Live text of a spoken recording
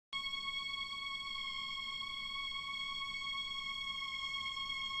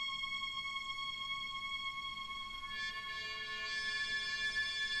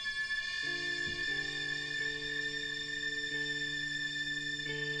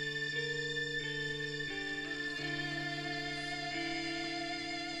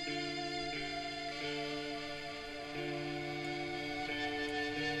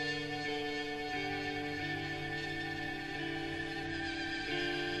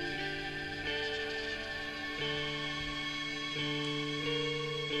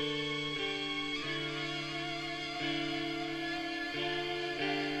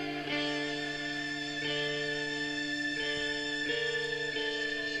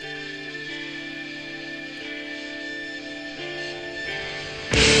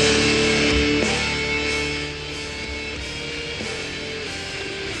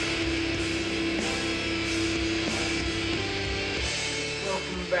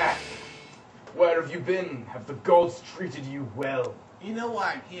back. Where have you been? Have the gods treated you well? You know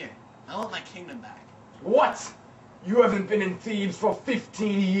why I'm here. I want my kingdom back. What? You haven't been in Thebes for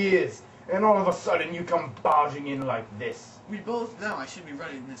 15 years, and all of a sudden you come barging in like this. We both know I should be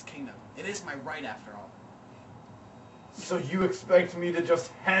running this kingdom. It is my right after all. So you expect me to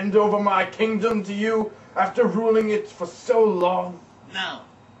just hand over my kingdom to you after ruling it for so long? No.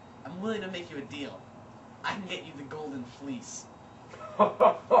 I'm willing to make you a deal. I can get you the golden fleece.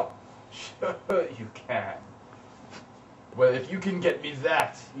 Sure you can. Well, if you can get me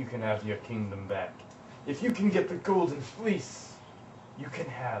that, you can have your kingdom back. If you can get the golden fleece, you can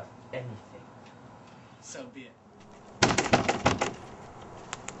have anything. So be it.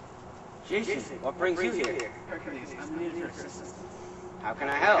 Jason, what brings you here? Hercules, I'm needed your assistance. How can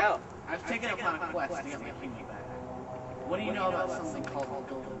I help? I've taken upon a quest to get my kingdom back. What do you know about something called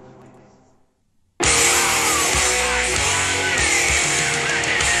the golden fleece?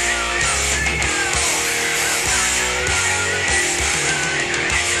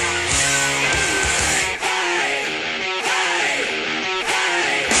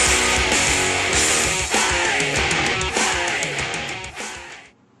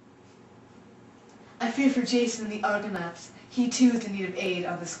 I fear for Jason the Argonauts. He too is in need of aid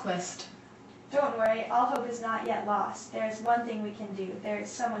on this quest. Don't worry, all hope is not yet lost. There is one thing we can do. There is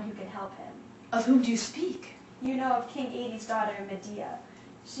someone who can help him. Of whom do you speak? You know of King Aedes' daughter, Medea.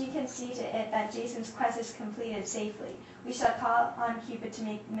 She can see to it that Jason's quest is completed safely. We shall call on Cupid to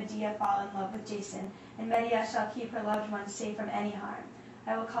make Medea fall in love with Jason, and Medea shall keep her loved ones safe from any harm.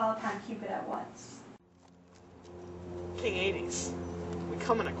 I will call upon Cupid at once. King Aedes, we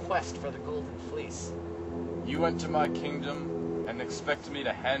come on a quest for the golden fleece. You went to my kingdom and expect me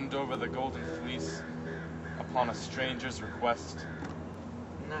to hand over the golden fleece upon a stranger's request?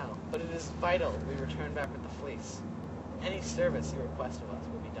 No, but it is vital we return back with the fleece. Any service you request of us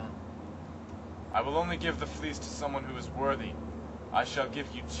will be done. I will only give the fleece to someone who is worthy. I shall give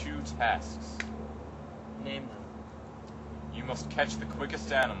you 2 tasks. Name them. You must catch the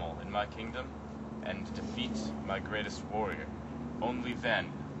quickest animal in my kingdom and defeat my greatest warrior. Only then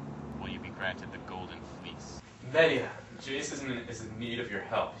will you be granted the golden fleece. Medea, Jason is in need of your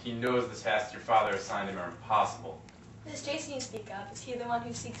help. He knows the tasks your father assigned him are impossible. This Jason you speak of, is he the one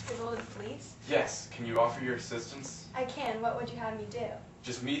who seeks the golden fleece? Yes, can you offer your assistance? I can. What would you have me do?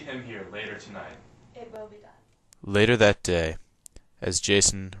 Just meet him here later tonight. It will be done. Later that day, as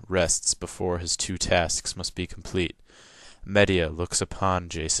Jason rests before his 2 tasks must be complete, Medea looks upon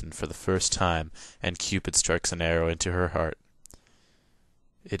Jason for the first time, and Cupid strikes an arrow into her heart.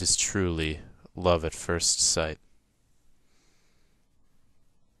 It is truly love at first sight.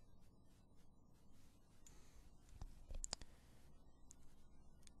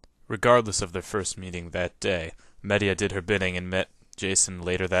 Regardless of their first meeting that day, Medea did her bidding and met Jason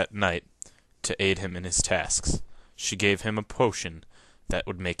later that night to aid him in his tasks. She gave him a potion that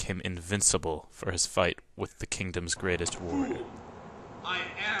would make him invincible for his fight with the kingdom's greatest warrior. I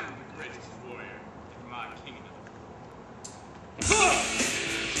am the greatest warrior in my kingdom.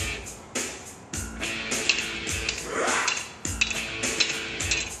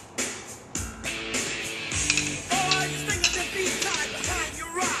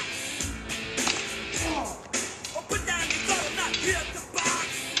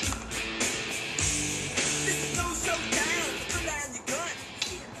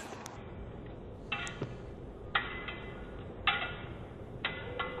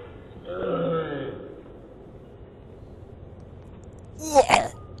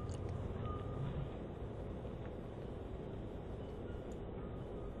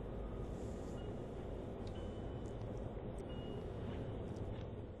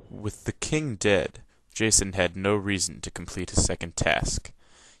 With the king dead, Jason had no reason to complete his second task.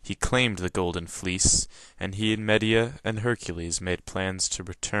 He claimed the golden fleece, and he and Medea and Hercules made plans to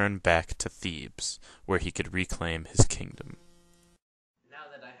return back to Thebes, where he could reclaim his kingdom. Now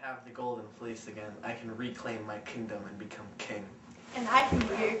that I have the golden fleece again, I can reclaim my kingdom and become king. And I can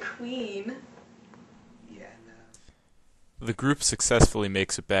be your queen. Yeah, no. The group successfully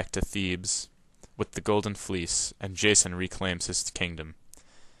makes it back to Thebes with the golden fleece, and Jason reclaims his kingdom.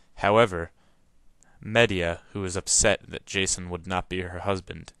 However, Medea, who is upset that Jason would not be her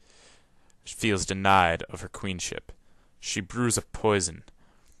husband, feels denied of her queenship. She brews a poison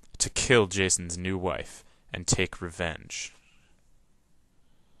to kill Jason's new wife and take revenge.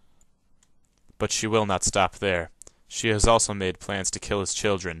 But she will not stop there. She has also made plans to kill his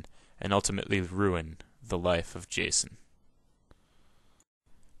children and ultimately ruin the life of Jason.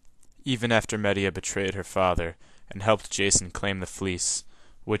 Even after Medea betrayed her father and helped Jason claim the fleece,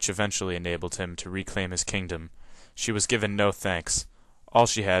 which eventually enabled him to reclaim his kingdom, she was given no thanks. All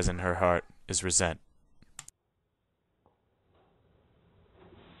she has in her heart is resent.